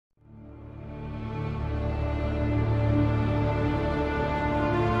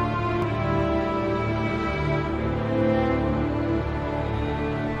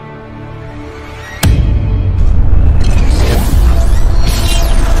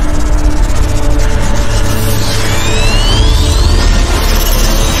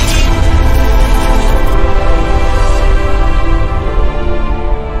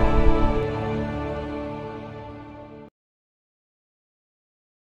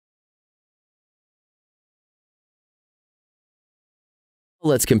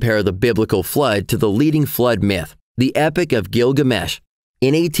Let's compare the biblical flood to the leading flood myth, the Epic of Gilgamesh.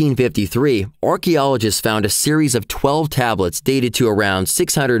 In 1853, archaeologists found a series of 12 tablets dated to around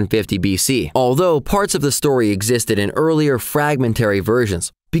 650 BC, although parts of the story existed in earlier fragmentary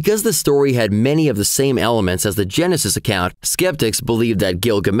versions. Because the story had many of the same elements as the Genesis account, skeptics believed that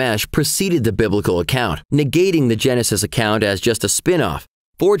Gilgamesh preceded the biblical account, negating the Genesis account as just a spin-off.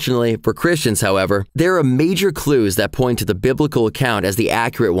 Fortunately for Christians, however, there are major clues that point to the biblical account as the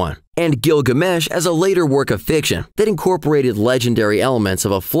accurate one, and Gilgamesh as a later work of fiction that incorporated legendary elements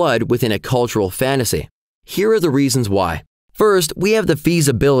of a flood within a cultural fantasy. Here are the reasons why. First, we have the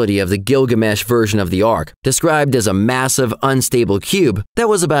feasibility of the Gilgamesh version of the Ark, described as a massive, unstable cube that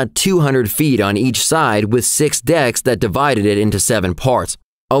was about 200 feet on each side with 6 decks that divided it into 7 parts.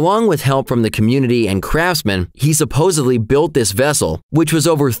 Along with help from the community and craftsmen, he supposedly built this vessel, which was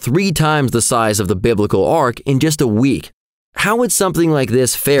over 3 times the size of the biblical Ark, in just a week. How would something like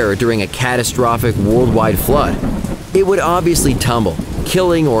this fare during a catastrophic worldwide flood? It would obviously tumble,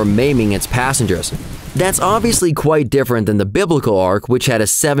 killing or maiming its passengers. That's obviously quite different than the biblical Ark, which had a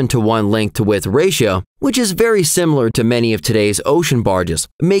 7-to-1 length-to-width ratio, which is very similar to many of today's ocean barges,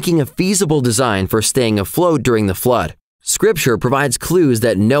 making a feasible design for staying afloat during the flood. Scripture provides clues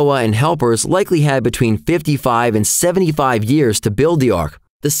that Noah and helpers likely had between 55 and 75 years to build the ark.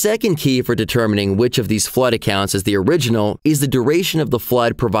 The second key for determining which of these flood accounts is the original is the duration of the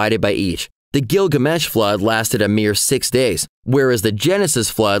flood provided by each. The Gilgamesh flood lasted a mere 6 days, whereas the Genesis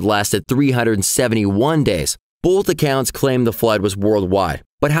flood lasted 371 days. Both accounts claim the flood was worldwide.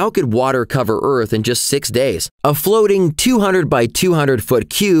 But how could water cover Earth in just 6 days? A floating 200 by 200 foot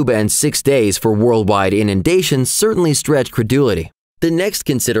cube and 6 days for worldwide inundation certainly stretch credulity. The next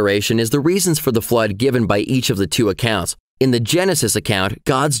consideration is the reasons for the flood given by each of the 2 accounts. In the Genesis account,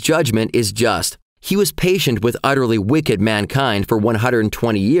 God's judgment is just. He was patient with utterly wicked mankind for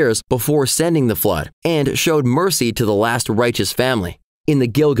 120 years before sending the flood, and showed mercy to the last righteous family. In the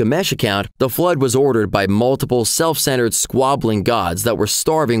Gilgamesh account, the flood was ordered by multiple self-centered squabbling gods that were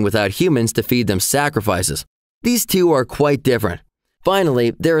starving without humans to feed them sacrifices. These 2 are quite different.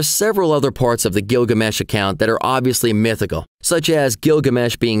 Finally, there are several other parts of the Gilgamesh account that are obviously mythical, such as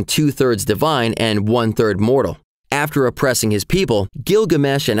Gilgamesh being 2/3 divine and 1/3 mortal. After oppressing his people,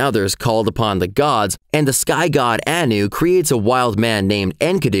 Gilgamesh and others called upon the gods, and the sky god Anu creates a wild man named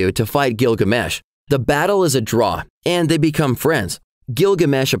Enkidu to fight Gilgamesh. The battle is a draw, and they become friends.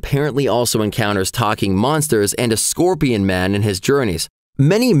 Gilgamesh apparently also encounters talking monsters and a scorpion man in his journeys.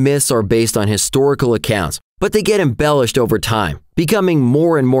 Many myths are based on historical accounts, but they get embellished over time, becoming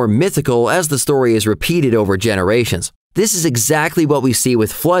more and more mythical as the story is repeated over generations. This is exactly what we see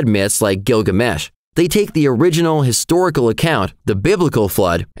with flood myths like Gilgamesh. They take the original historical account, the biblical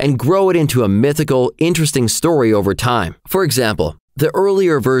flood, and grow it into a mythical, interesting story over time. For example, the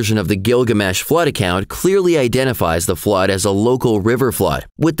earlier version of the Gilgamesh flood account clearly identifies the flood as a local river flood,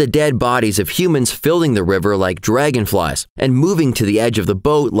 with the dead bodies of humans filling the river like dragonflies, and moving to the edge of the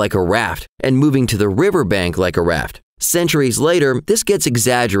boat like a raft, and moving to the riverbank like a raft. Centuries later, this gets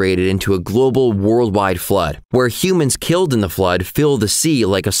exaggerated into a global worldwide flood, where humans killed in the flood fill the sea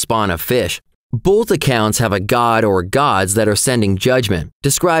like a spawn of fish. Both accounts have a god or gods that are sending judgment,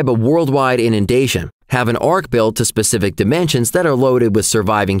 describe a worldwide inundation, have an ark built to specific dimensions that are loaded with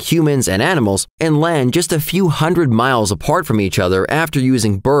surviving humans and animals, and land just a few hundred miles apart from each other after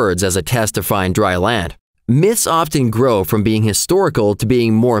using birds as a test to find dry land. Myths often grow from being historical to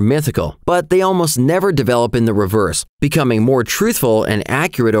being more mythical, but they almost never develop in the reverse, becoming more truthful and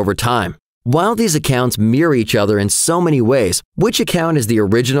accurate over time. While these accounts mirror each other in so many ways, which account is the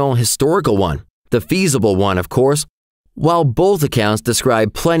original historical one? The feasible one, of course. While both accounts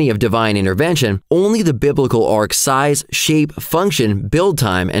describe plenty of divine intervention, only the biblical ark's size, shape, function, build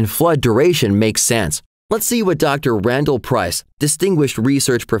time, and flood duration makes sense. Let's see what Dr. Randall Price, distinguished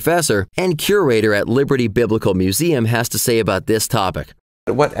research professor and curator at Liberty Biblical Museum, has to say about this topic.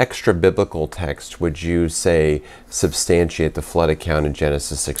 What extra biblical text would you say substantiate the flood account in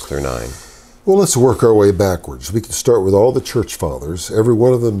Genesis 6 through 9? Well, let's work our way backwards. We can start with all the church fathers. Every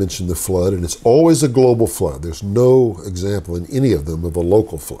one of them mentioned the flood, and it's always a global flood. There's no example in any of them of a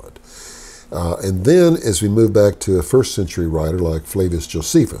local flood. And then, as we move back to a first century writer like Flavius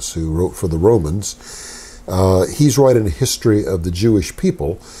Josephus, who wrote for the Romans, he's writing a history of the Jewish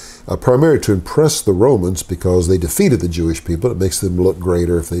people, primarily to impress the Romans because they defeated the Jewish people. It makes them look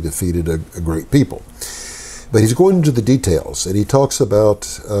greater if they defeated a great people. But he's going into the details, and he talks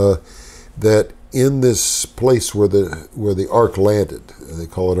about that in this place where the ark landed, they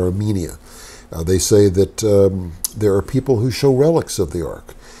call it Armenia, they say that there are people who show relics of the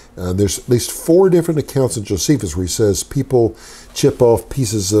ark. There's at least 4 different accounts in Josephus where he says people chip off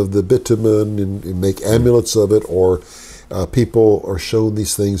pieces of the bitumen and make amulets of it, or people are shown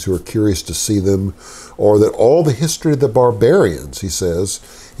these things who are curious to see them, or that all the history of the barbarians, he says,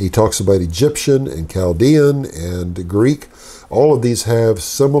 he talks about Egyptian and Chaldean and Greek, all of these have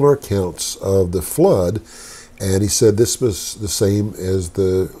similar accounts of the flood, and he said this was the same as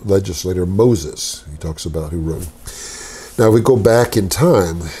the legislator Moses, he talks about, who wrote. Now we go back in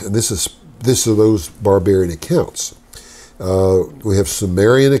time, and this are those barbarian accounts. We have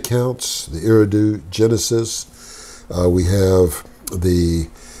Sumerian accounts, the Eridu, Genesis. We have the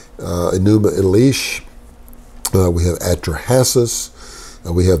Enuma Elish. We have Atrahasis.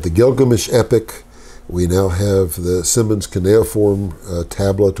 We have the Gilgamesh epic. We now have the Simmons cuneiform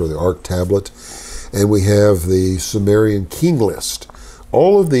tablet, or the Ark tablet. And we have the Sumerian king list.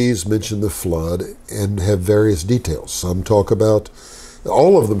 All of these mention the flood and have various details.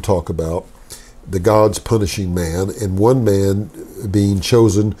 All of them talk about the gods punishing man, and one man being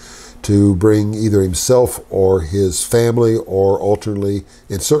chosen to bring either himself or his family, or alternately,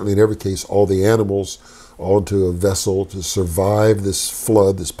 and certainly in every case, all the animals onto a vessel to survive this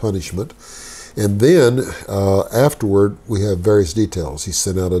flood, this punishment. And then afterward, we have various details. He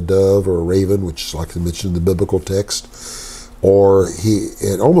sent out a dove or a raven, which is like I mentioned in the biblical text.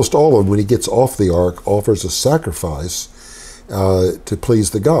 And almost all of them, when he gets off the ark, offers a sacrifice to please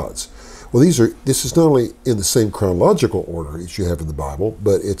the gods. Well, this is not only in the same chronological order as you have in the Bible,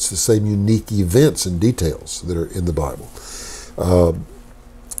 but it's the same unique events and details that are in the Bible.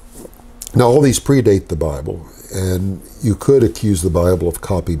 Now, all these predate the Bible, and you could accuse the Bible of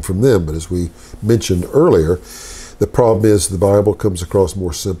copying from them, but as we mentioned earlier, the problem is the Bible comes across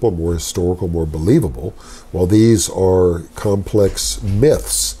more simple, more historical, more believable, while these are complex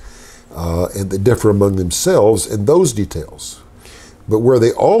myths, and they differ among themselves in those details. But where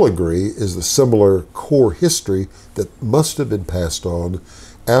they all agree is the similar core history that must have been passed on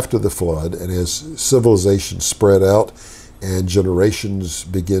after the flood, and as civilization spread out and generations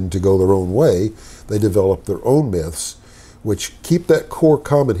begin to go their own way, they develop their own myths, which keep that core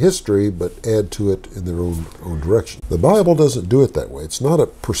common history, but add to it in their own direction. The Bible doesn't do it that way. It's not a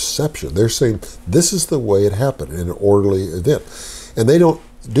perception. They're saying this is the way it happened in an orderly event. And they don't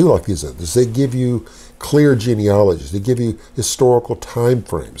do like these others. They give you clear genealogies. They give you historical time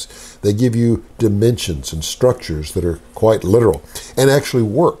frames. They give you dimensions and structures that are quite literal and actually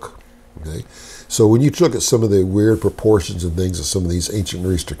work. Okay? So when you look at some of the weird proportions and things of some of these ancient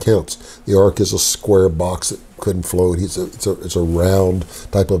Near Eastern accounts, the ark is a square box that couldn't float. It's a round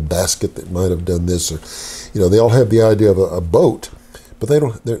type of basket that might have done this, or they all have the idea of a boat, but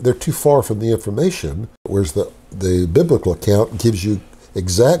they're too far from the information. Whereas the biblical account gives you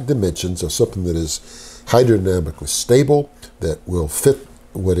exact dimensions of something that is hydrodynamically stable, that will fit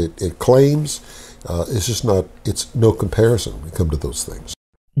what it claims. It's no comparison when you come to those things.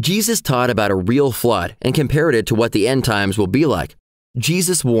 Jesus taught about a real flood and compared it to what the end times will be like.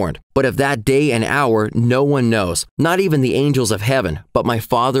 Jesus warned, "But of that day and hour no one knows, not even the angels of heaven, but my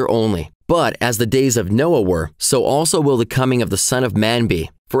Father only. But as the days of Noah were, so also will the coming of the Son of Man be.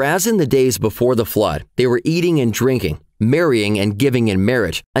 For as in the days before the flood, they were eating and drinking, marrying and giving in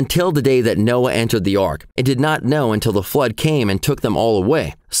marriage, until the day that Noah entered the ark, and did not know until the flood came and took them all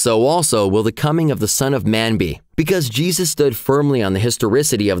away. So also will the coming of the Son of Man be." Because Jesus stood firmly on the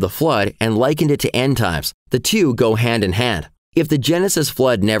historicity of the flood and likened it to end times, the two go hand in hand. If the Genesis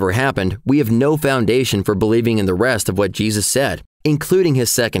flood never happened, we have no foundation for believing in the rest of what Jesus said, including his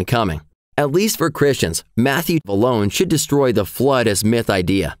second coming. At least for Christians, Matthew alone should destroy the flood as myth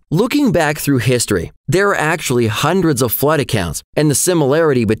idea. Looking back through history, there are actually hundreds of flood accounts, and the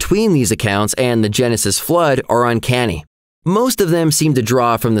similarity between these accounts and the Genesis flood are uncanny. Most of them seem to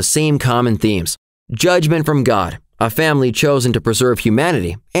draw from the same common themes: judgment from God, a family chosen to preserve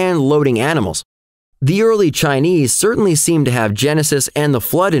humanity, and loading animals. The early Chinese certainly seem to have Genesis and the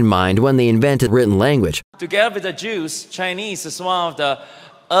flood in mind when they invented written language. Together with the Jews, Chinese is one of the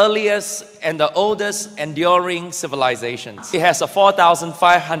earliest and the oldest enduring civilizations. It has a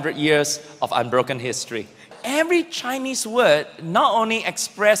 4,500 years of unbroken history. Every Chinese word not only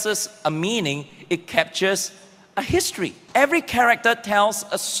expresses a meaning, it captures a history. Every character tells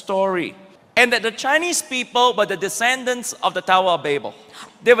a story. And that the Chinese people were the descendants of the Tower of Babel.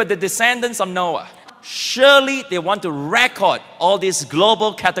 They were the descendants of Noah. Surely they want to record all these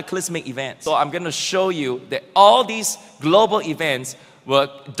global cataclysmic events. So I'm going to show you that all these global events were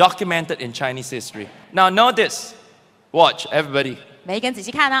documented in Chinese history. Now notice, watch everybody. 每一个人仔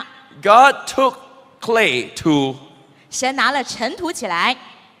细看啊， God took clay to, 神拿了尘土起来，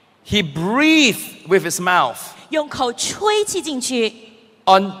 He breathed with His mouth. 用口吹气进去，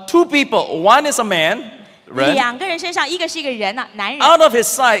 on two people. One is a man, 2个人身上，一个是一个人呐、男人， out of his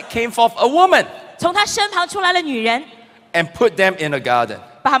side came forth a woman 从他身旁出来了女人， and put them in a garden.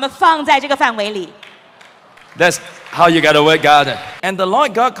 把他们放在这个范围里。 That's how you got the word garden. And the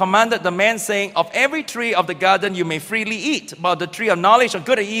Lord God commanded the man, saying, Of every tree of the garden you may freely eat, but the tree of knowledge of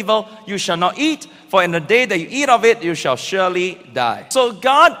good and evil you shall not eat, for in the day that you eat of it you shall surely die. So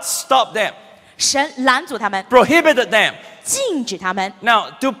God stopped them, 神拦阻他们， prohibited them. 禁止他们。 Now,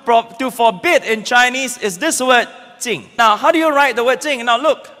 to forbid in Chinese is this word 禁. Now, how do you write the word 禁? Now,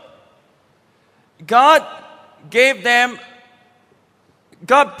 look. God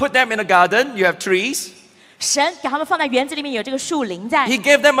put them in a garden. You have trees. 神给他们放在园子里面，有这个树林在， He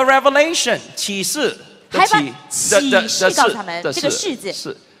gave them a revelation. 启示的还把启启示告诉他们的这个柿子。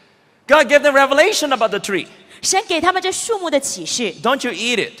是 God gave them revelation about the tree. 神给他们这树木的启示， Don't you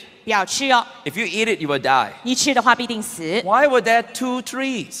eat it. 不要吃哦， If you eat it, you will die. 你吃的话必定死。 Why were there two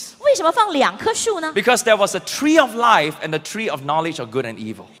trees? 为什么放2棵树呢？ Because there was a tree of life and a tree of knowledge of good and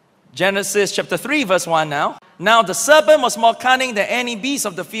evil. Genesis chapter 3 verse 1 now. Now the serpent was more cunning than any beast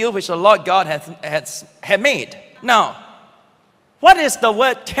of the field which the Lord God had made. Now, what is the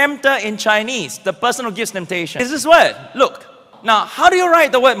word tempter in Chinese? The person who gives temptation. It's this word. Look. Now, how do you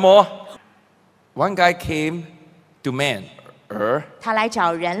write the word more? One guy came to man, 他来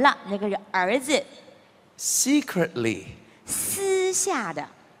找人了，那个是儿子， secretly. 私下的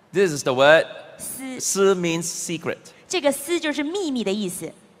This is the word. 私， Si means secret. 这个私就是秘密的意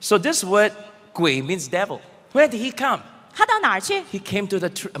思。 So this word 鬼 means devil. Where did he come? 他到哪儿去？ He came to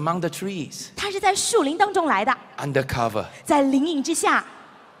among the trees, 他是在树林当中来的， undercover. 在林荫之下，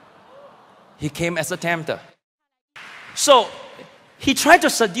 He came as a tempter. So he tried to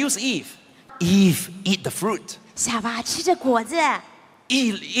seduce Eve. Eve, eat the fruit. 夏娃吃着果子，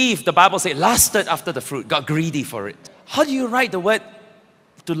 Eve, the Bible says, lusted after the fruit, got greedy for it. How do you write the word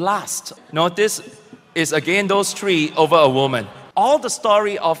to lust? Notice is again those three over a woman. All the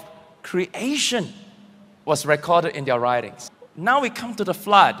story of creation was recorded in their writings. Now we come to the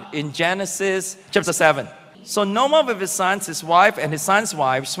flood in Genesis chapter 7. So Noah with his sons, his wife, and his sons'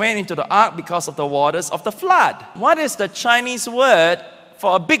 wives went into the ark because of the waters of the flood. What is the Chinese word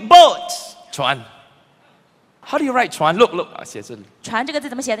for a big boat? 船. How do you write 船? Look, 写这里.船这个字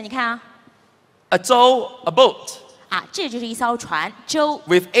怎么写的？你看啊， A zhou, a boat, 啊，这就是一艘船，舟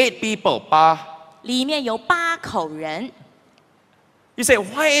with 8 people, 8. 里面有8口人。 You say,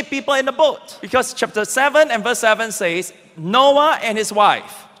 why 8 people in the boat? Because chapter 7 and verse 7 says, Noah and his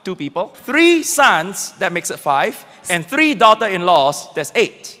wife, 2 people, 3 sons, that makes it 5, and 3 daughter-in-laws, that's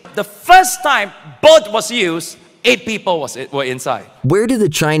 8. The first time boat was used, 8 people were inside. Where did the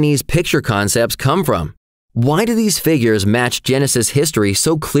Chinese picture concepts come from? Why do these figures match Genesis history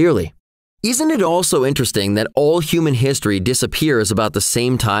so clearly? Isn't it also interesting that all human history disappears about the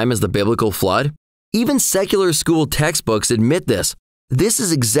same time as the biblical flood? Even secular school textbooks admit this. This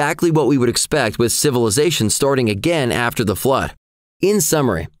is exactly what we would expect with civilization starting again after the flood. In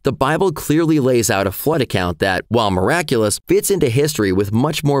summary, the Bible clearly lays out a flood account that, while miraculous, fits into history with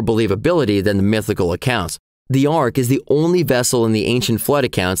much more believability than the mythical accounts. The ark is the only vessel in the ancient flood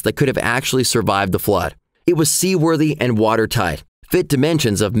accounts that could have actually survived the flood. It was seaworthy and watertight, fit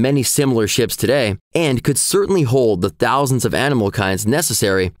dimensions of many similar ships today, and could certainly hold the thousands of animal kinds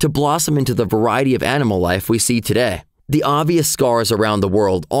necessary to blossom into the variety of animal life we see today. The obvious scars around the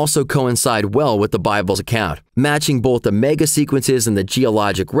world also coincide well with the Bible's account, matching both the mega sequences in the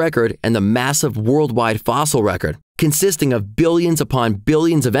geologic record and the massive worldwide fossil record, consisting of billions upon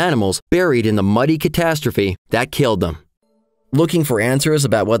billions of animals buried in the muddy catastrophe that killed them. Looking for answers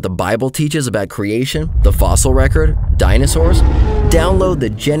about what the Bible teaches about creation, the fossil record, dinosaurs? Download the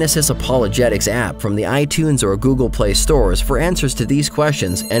Genesis Apologetics app from the iTunes or Google Play stores for answers to these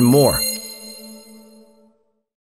questions and more.